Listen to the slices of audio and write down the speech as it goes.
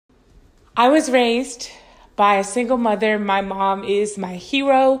I was raised by a single mother. My mom is my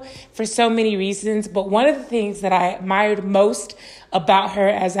hero for so many reasons, but one of the things that I admired most about her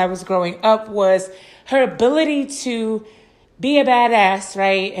as I was growing up was her ability to be a badass,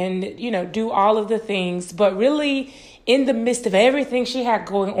 right? And, do all of the things, but really in the midst of everything she had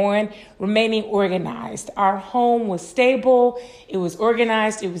going on, remaining organized. Our home was stable. It was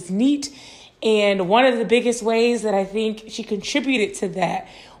organized. It was neat. And one of the biggest ways that I think she contributed to that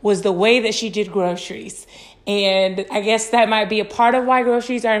was the way that she did groceries. And I guess that might be a part of why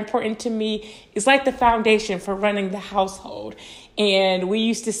groceries are important to me. It's like the foundation for running the household. And we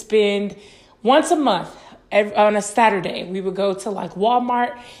used to spend once a month on a Saturday, we would go to like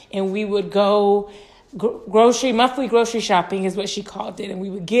Walmart and we would go monthly grocery shopping is what she called it. And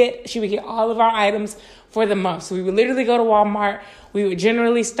she would get all of our items for the month. So we would literally go to Walmart. We would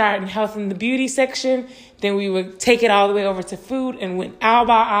generally start in health and the beauty section. Then we would take it all the way over to food and went aisle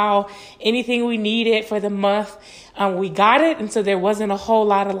by aisle. Anything we needed for the month, we got it. And so there wasn't a whole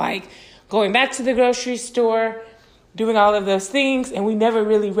lot of like going back to the grocery store, doing all of those things. And we never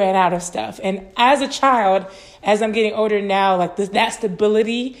really ran out of stuff. And as a child, as I'm getting older now, like that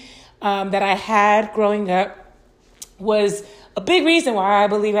stability that I had growing up was a big reason why I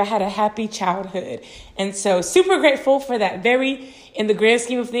believe I had a happy childhood. And so super grateful for that. In the grand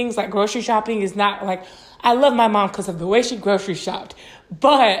scheme of things, like grocery shopping is not like, I love my mom because of the way she grocery shopped.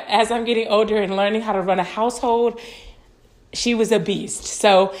 But as I'm getting older and learning how to run a household, she was a beast.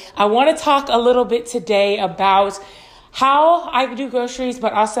 So I want to talk a little bit today about how I do groceries,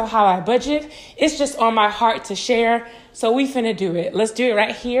 but also how I budget. It's just on my heart to share. So we finna do it. Let's do it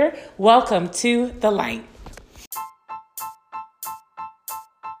right here. Welcome to The Light.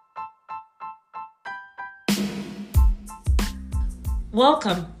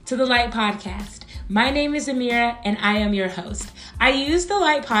 Welcome to The Light Podcast. My name is Amira and I am your host. I use The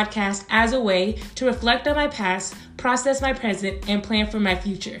Light Podcast as a way to reflect on my past, process my present, and plan for my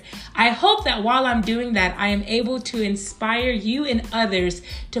future. I hope that while I'm doing that, I am able to inspire you and others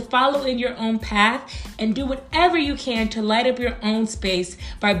to follow in your own path and do whatever you can to light up your own space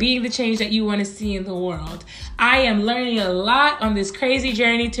by being the change that you want to see in the world. I am learning a lot on this crazy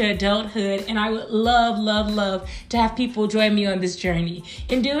journey to adulthood, and I would love to have people join me on this journey.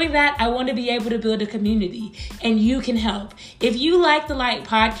 In doing that, I want to be able to build a community, and you can help. If you like the Light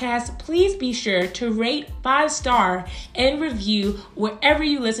Podcast, please be sure to rate 5-star and review wherever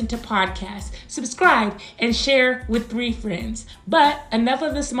you listen to podcasts. Subscribe and share with 3 friends. But enough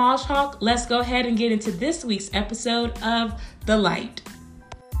of the small talk. Let's go ahead and get into this week's episode of The Light.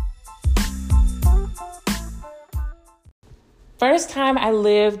 First time I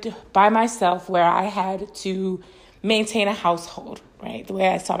lived by myself where I had to maintain a household, right? The way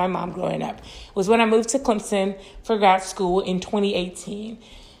I saw my mom growing up was when I moved to Clemson for grad school in 2018.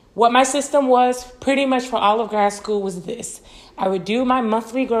 What my system was pretty much for all of grad school was this. I would do my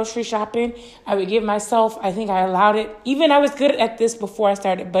monthly grocery shopping. I would give myself, I think I allowed it, even I was good at this before I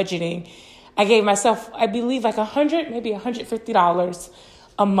started budgeting. I gave myself, I believe like maybe $150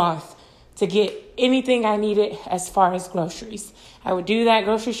 a month to get anything I needed as far as groceries. I would do that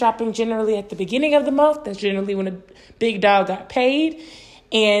grocery shopping generally at the beginning of the month. That's generally when a big dog got paid.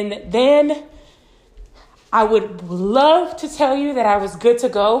 And then I would love to tell you that I was good to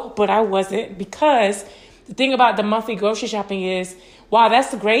go, but I wasn't, because the thing about the monthly grocery shopping is, while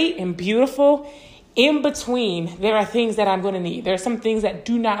that's great and beautiful, in between, there are things that I'm going to need. There are some things that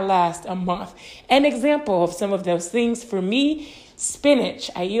do not last a month. An example of some of those things for me,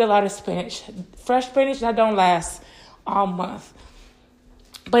 spinach. I eat a lot of spinach. Fresh spinach, that don't last all month.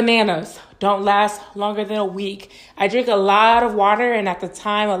 Bananas don't last longer than a week. I drink a lot of water, and at the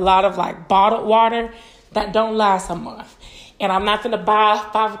time, a lot of like bottled water that don't last a month. And I'm not going to buy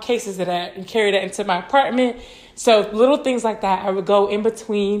 5 cases of that and carry that into my apartment. So little things like that, I would go in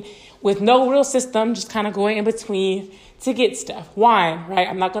between with no real system, just kind of going in between to get stuff. Wine, right?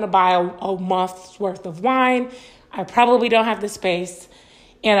 I'm not going to buy a month's worth of wine. I probably don't have the space,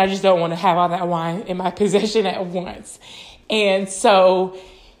 and I just don't want to have all that wine in my possession at once. And so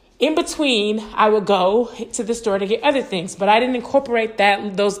in between, I would go to the store to get other things, but I didn't incorporate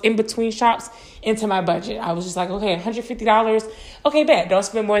those in-between shops into my budget. I was just like, okay, $150. Okay, bet. Don't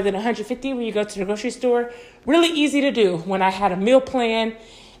spend more than $150 when you go to the grocery store. Really easy to do when I had a meal plan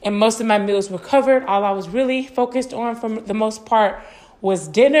and most of my meals were covered. All I was really focused on for the most part was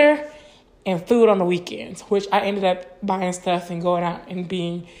dinner and food on the weekends, which I ended up buying stuff and going out and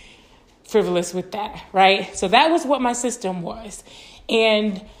being frivolous with that, right? So that was what my system was.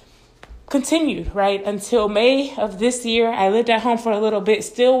 And continued, right, until May of this year. I lived at home for a little bit,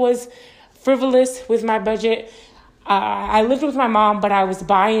 still was frivolous with my budget. I lived with my mom, but I was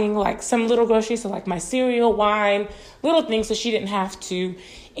buying like some little groceries, so like my cereal, wine, little things, so she didn't have to,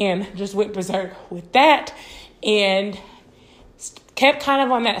 and just went berserk with that, and kept kind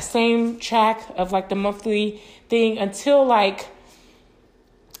of on that same track of like the monthly thing until like,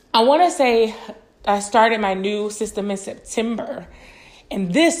 I want to say I started my new system in September.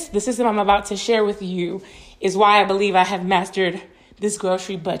 And the system I'm about to share with you is why I believe I have mastered this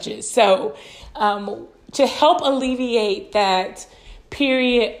grocery budget. So to help alleviate that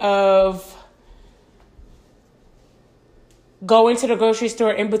period of going to the grocery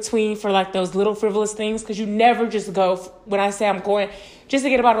store in between for like those little frivolous things, because you never just go, when I say I'm going just to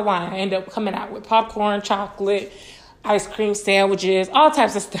get a bottle of wine, I end up coming out with popcorn, chocolate, ice cream, sandwiches, all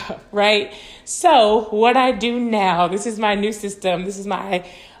types of stuff, right? So what I do now, this is my new system. This is my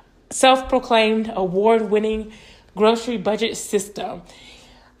self-proclaimed award-winning grocery budget system.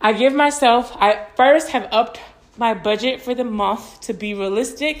 I first have upped my budget for the month to be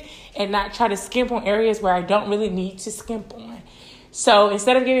realistic and not try to skimp on areas where I don't really need to skimp on. So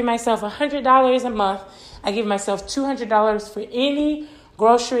instead of giving myself $100 a month, I give myself $200 for any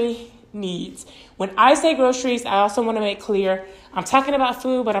grocery needs. When I say groceries, I also want to make clear I'm talking about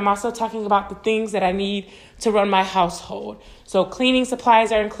food, but I'm also talking about the things that I need to run my household. So cleaning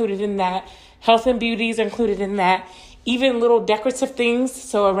supplies are included in that. Health and beauties are included in that. Even little decorative things.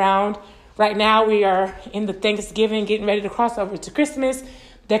 So around right now we are in the Thanksgiving, getting ready to cross over to Christmas.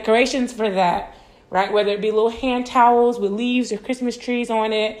 Decorations for that, right? Whether it be little hand towels with leaves or Christmas trees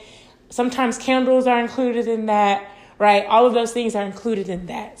on it. Sometimes candles are included in that. Right? All of those things are included in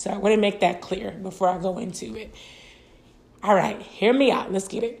that. So I want to make that clear before I go into it. All right, hear me out. Let's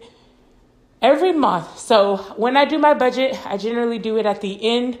get it. Every month. So when I do my budget, I generally do it at the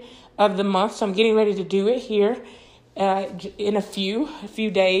end of the month. So I'm getting ready to do it here in a few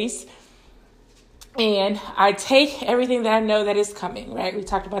days. And I take everything that I know that is coming, right? We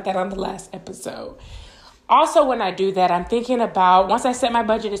talked about that on the last episode. Also, when I do that, I'm thinking about, once I set my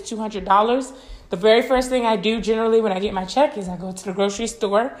budget as $200, the very first thing I do generally when I get my check is I go to the grocery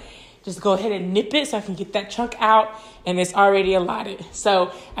store, just go ahead and nip it so I can get that chunk out, and it's already allotted.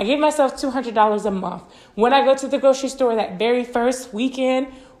 So I give myself $200 a month. When I go to the grocery store that very first weekend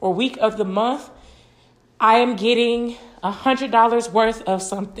or week of the month, I am getting $100 worth of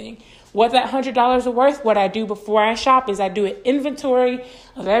something. What that $100 is worth, what I do before I shop is I do an inventory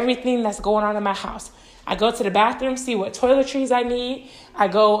of everything that's going on in my house. I go to the bathroom, see what toiletries I need. I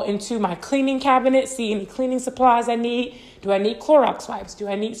go into my cleaning cabinet, see any cleaning supplies I need. Do I need Clorox wipes? Do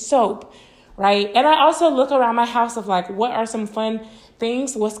I need soap? Right? And I also look around my house of like, what are some fun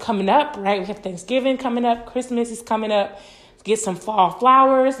things? What's coming up? Right? We have Thanksgiving coming up. Christmas is coming up. Get some fall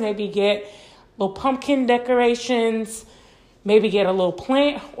flowers. Maybe get little pumpkin decorations. Maybe get a little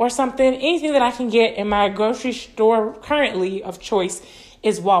plant or something. Anything that I can get in my grocery store currently of choice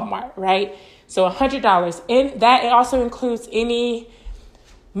is Walmart, right? So $100. And that also includes any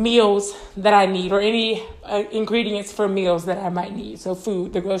meals that I need or any ingredients for meals that I might need. So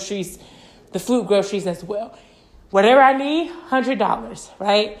food, the food groceries as well. Whatever I need, $100,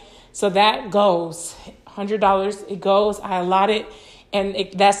 right? So that goes, $100, it goes, I allot it. And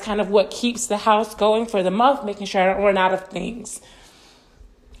that's kind of what keeps the house going for the month, making sure I don't run out of things.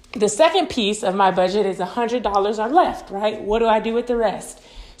 The second piece of my budget is $100 are left, right? What do I do with the rest?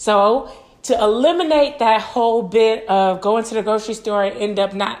 So to eliminate that whole bit of going to the grocery store and end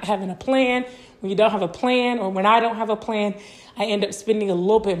up not having a plan, when you don't have a plan or when I don't have a plan, I end up spending a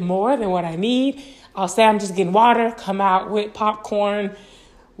little bit more than what I need. I'll say I'm just getting water, come out with popcorn,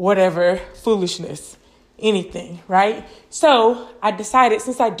 whatever, foolishness, anything, right? So I decided,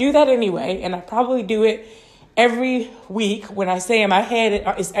 since I do that anyway, and I probably do it every week, when I say in my head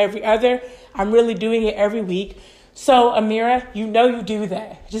it's every other, I'm really doing it every week. So Amira, you know you do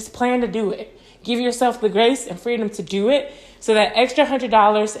that. Just plan to do it. Give yourself the grace and freedom to do it. So that extra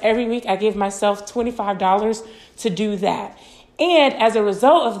 $100 every week, I give myself $25 to do that. And as a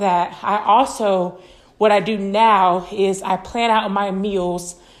result of that, what I do now is I plan out my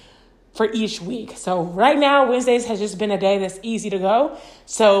meals for each week. So right now, Wednesdays has just been a day that's easy to go.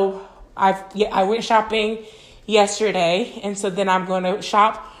 So I went shopping yesterday. And so then I'm going to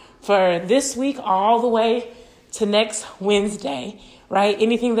shop for this week all the way to next Wednesday, right?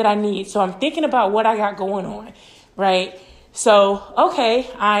 Anything that I need. So I'm thinking about what I got going on, right? So, okay,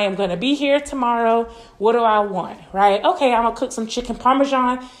 I am going to be here tomorrow. What do I want, right? Okay, I'm going to cook some chicken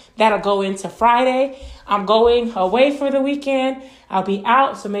parmesan. That'll go into Friday. I'm going away for the weekend. I'll be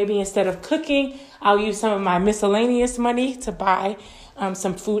out. So maybe instead of cooking, I'll use some of my miscellaneous money to buy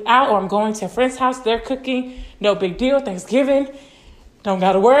some food out, or I'm going to a friend's house. They're cooking. No big deal. Thanksgiving. Don't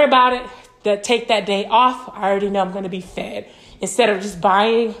got to worry about it. that take that day off, I already know I'm going to be fed. Instead of just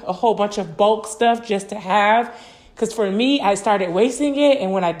buying a whole bunch of bulk stuff just to have. Because for me, I started wasting it.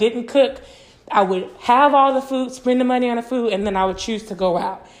 And when I didn't cook, I would have all the food, spend the money on the food, and then I would choose to go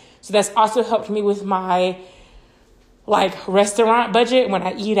out. So that's also helped me with my restaurant budget. When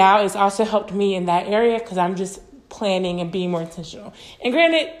I eat out, it's also helped me in that area because I'm just planning and being more intentional. And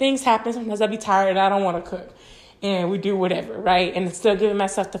granted, things happen. Sometimes I'll be tired and I don't want to cook. And we do whatever, right? And it's still giving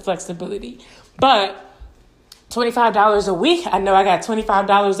myself the flexibility. But $25 a week, I know I got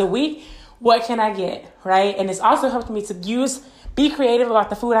 $25 a week. What can I get, right? And it's also helped me to be creative about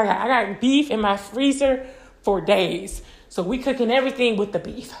the food I got. I got beef in my freezer for days. So we cooking everything with the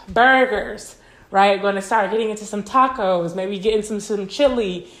beef. Burgers, right? Going to start getting into some tacos, maybe getting some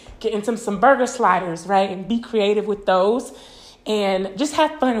chili, getting some burger sliders, right? And be creative with those and just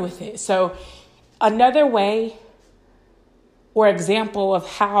have fun with it. So another way or example of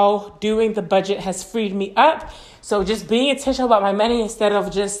how doing the budget has freed me up. So just being intentional about my money instead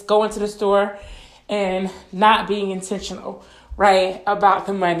of just going to the store and not being intentional, right, about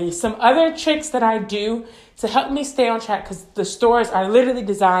the money. Some other tricks that I do to help me stay on track, because the stores are literally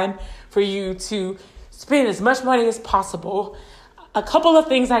designed for you to spend as much money as possible. A couple of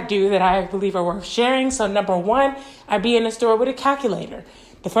things I do that I believe are worth sharing. So number one, I be in the store with a calculator.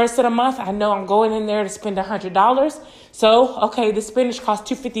 The first of the month, I know I'm going in there to spend $100. So, okay, the spinach costs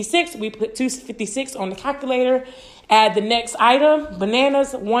 $2.56. We put $2.56 on the calculator. Add the next item,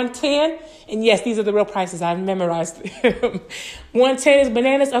 bananas, $1.10. And yes, these are the real prices. I've memorized them. $1.10 is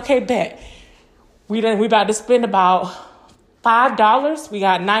bananas. Okay, bet. We about to spend about $5. We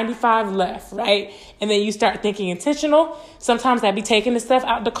got 95 left, right? And then you start thinking intentional. Sometimes I be taking the stuff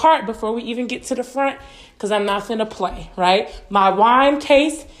out the cart before we even get to the front because I'm not finna play, right? My wine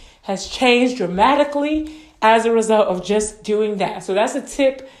case has changed dramatically as a result of just doing that. So that's a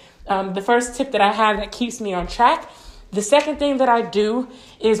tip. The first tip that I have that keeps me on track. The second thing that I do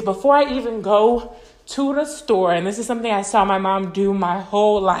is before I even go to the store, and this is something I saw my mom do my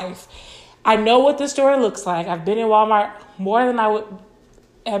whole life. I know what the store looks like. I've been in Walmart more than I would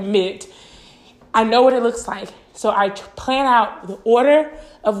admit. I know what it looks like. So I plan out the order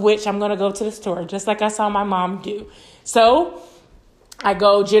of which I'm going to go to the store, just like I saw my mom do. So I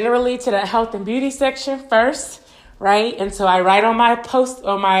go generally to the health and beauty section first, right? And so I write on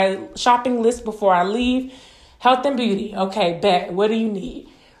my shopping list before I leave, health and beauty. Okay, bet. What do you need,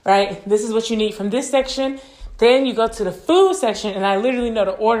 right? This is what you need from this section. Then you go to the food section, and I literally know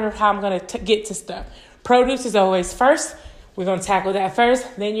the order of how I'm going to get to stuff. Produce is always first. We're going to tackle that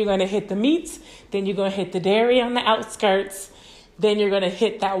first. Then you're going to hit the meats. Then you're going to hit the dairy on the outskirts. Then you're going to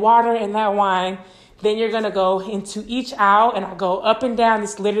hit that water and that wine. Then you're going to go into each aisle, and I go up and down.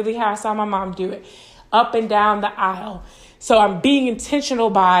 This is literally how I saw my mom do it. Up and down the aisle. So I'm being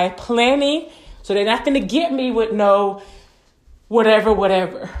intentional by planning. So they're not going to get me with no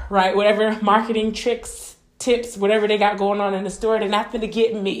whatever, right? Whatever marketing tricks, tips, whatever they got going on in the store, they're not going to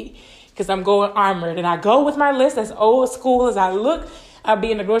get me because I'm going armored. And I go with my list as old school as I look. I'll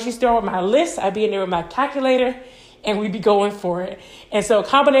be in the grocery store with my list. I'll be in there with my calculator, and we be going for it. And so a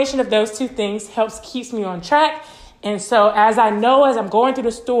combination of those two things keeps me on track. And so as I know, as I'm going through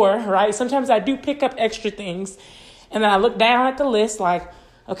the store, right, sometimes I do pick up extra things. And then I look down at the list like,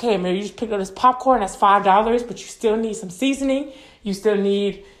 okay, maybe you just picked up this popcorn, that's $5, but you still need some seasoning. You still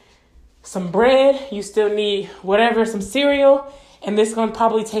need some bread. You still need whatever, some cereal. And this is going to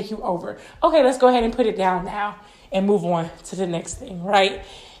probably take you over. Okay, let's go ahead and put it down now and move on to the next thing, right?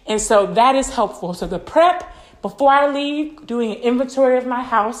 And so that is helpful. So the prep before I leave, doing an inventory of my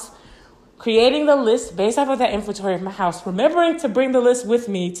house, creating the list based off of that inventory of my house, remembering to bring the list with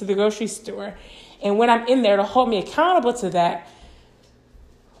me to the grocery store. And when I'm in there to hold me accountable to that,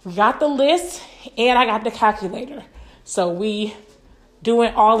 we got the list and I got the calculator. So we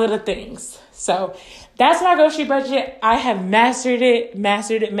doing all of the things. So that's my grocery budget. I have mastered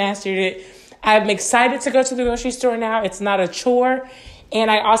it. I'm excited to go to the grocery store now. It's not a chore.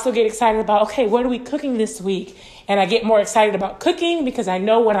 And I also get excited about, okay, what are we cooking this week? And I get more excited about cooking because I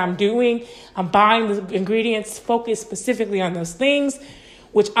know what I'm doing. I'm buying the ingredients focused specifically on those things,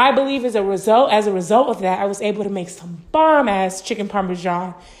 which I believe is as a result of that, I was able to make some bomb-ass chicken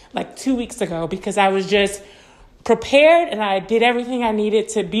parmesan like 2 weeks ago because I was just prepared and I did everything I needed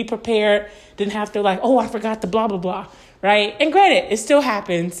to be prepared. Didn't have to I forgot the blah, blah, blah, right? And granted, it still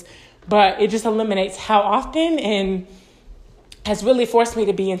happens, but it just eliminates how often and has really forced me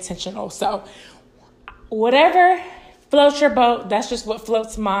to be intentional. So whatever floats your boat, that's just what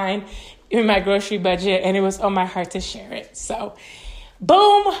floats mine in my grocery budget. And it was on my heart to share it. So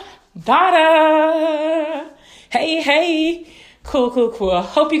boom, bada. Hey, Cool.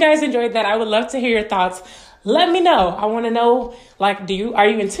 Hope you guys enjoyed that. I would love to hear your thoughts. Let me know. I want to know, like, are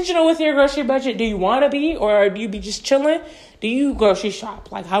you intentional with your grocery budget? Do you want to be, or do you be just chilling? Do you grocery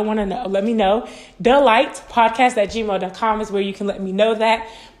shop? Like, I want to know. Let me know. delightpodcast@gmail.com is where you can let me know that.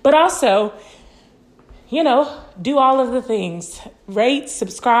 But also, do all of the things. Rate,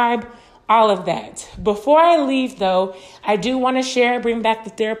 subscribe, all of that. Before I leave, though, I do want to bring back the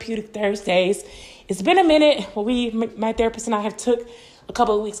Therapeutic Thursdays. It's been a minute. My therapist and I have took a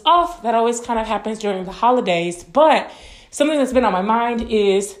couple of weeks off. That always kind of happens during the holidays. But something that's been on my mind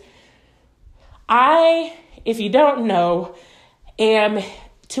is if you don't know, am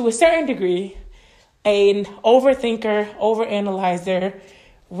to a certain degree an overthinker, overanalyzer,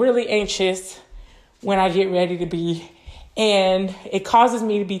 really anxious when I get ready to be. And it causes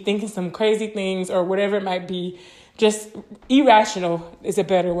me to be thinking some crazy things or whatever it might be. Just irrational is a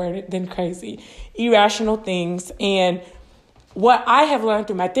better word than crazy. Irrational things. And what I have learned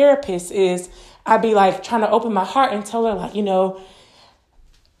through my therapist is I'd be like trying to open my heart and tell her, like,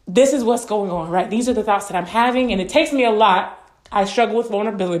 this is what's going on, right? These are the thoughts that I'm having. And it takes me a lot. I struggle with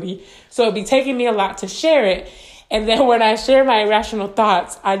vulnerability. So it'd be taking me a lot to share it. And then when I share my irrational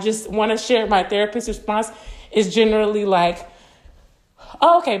thoughts, I just want to share my therapist's response is generally like,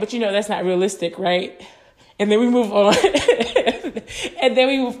 oh, okay, but that's not realistic, right? And then we move on. And then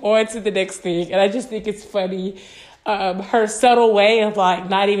we move on to the next thing. And I just think it's funny. Her subtle way of like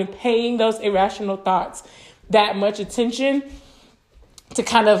not even paying those irrational thoughts that much attention to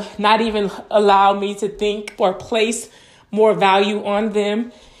kind of not even allow me to think or place more value on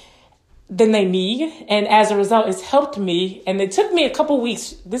them than they need. And as a result, it's helped me. And it took me a couple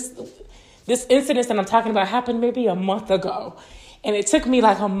weeks. This incident that I'm talking about happened maybe a month ago. And it took me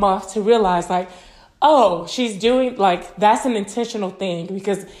like a month to realize like, oh, she's doing like, that's an intentional thing.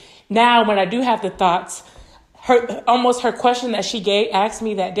 Because now when I do have the thoughts, her question that she asked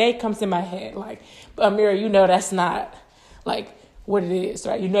me that day comes in my head. Like, Amira, that's not like what it is,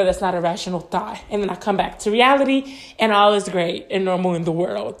 right? That's not a rational thought. And then I come back to reality and all is great and normal in the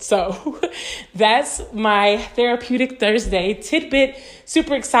world. So that's my Therapeutic Thursday tidbit.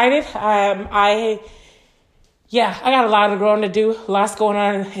 Super excited. I got a lot of growing to do. Lots going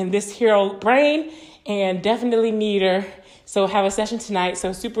on in this hero brain and definitely need her. So have a session tonight.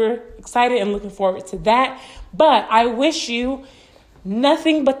 So super excited and looking forward to that. But I wish you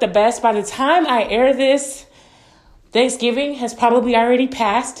nothing but the best. By the time I air this, Thanksgiving has probably already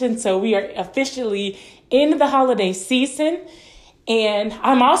passed. And so we are officially in the holiday season. And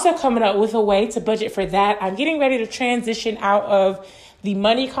I'm also coming up with a way to budget for that. I'm getting ready to transition out of the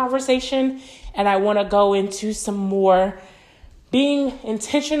money conversation. And I want to go into some more being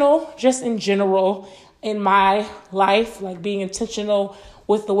intentional, just in general, in my life, like being intentional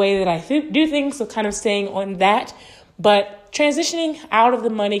with the way that I do things. So kind of staying on that, but transitioning out of the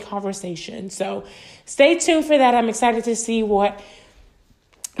money conversation. So stay tuned for that. I'm excited to see what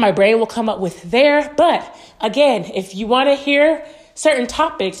my brain will come up with there. But again, if you want to hear certain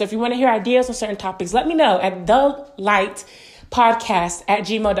topics, or if you want to hear ideas on certain topics, let me know at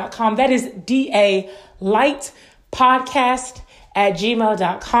delightpodcast@gmail.com. That is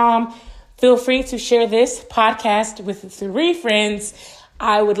delightpodcast@gmail.com. Feel free to share this podcast with 3 friends.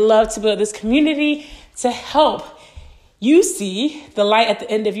 I would love to build this community to help you see the light at the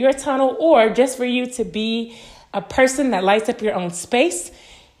end of your tunnel, or just for you to be a person that lights up your own space.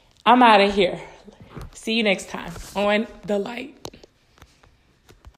 I'm out of here. See you next time on The Light.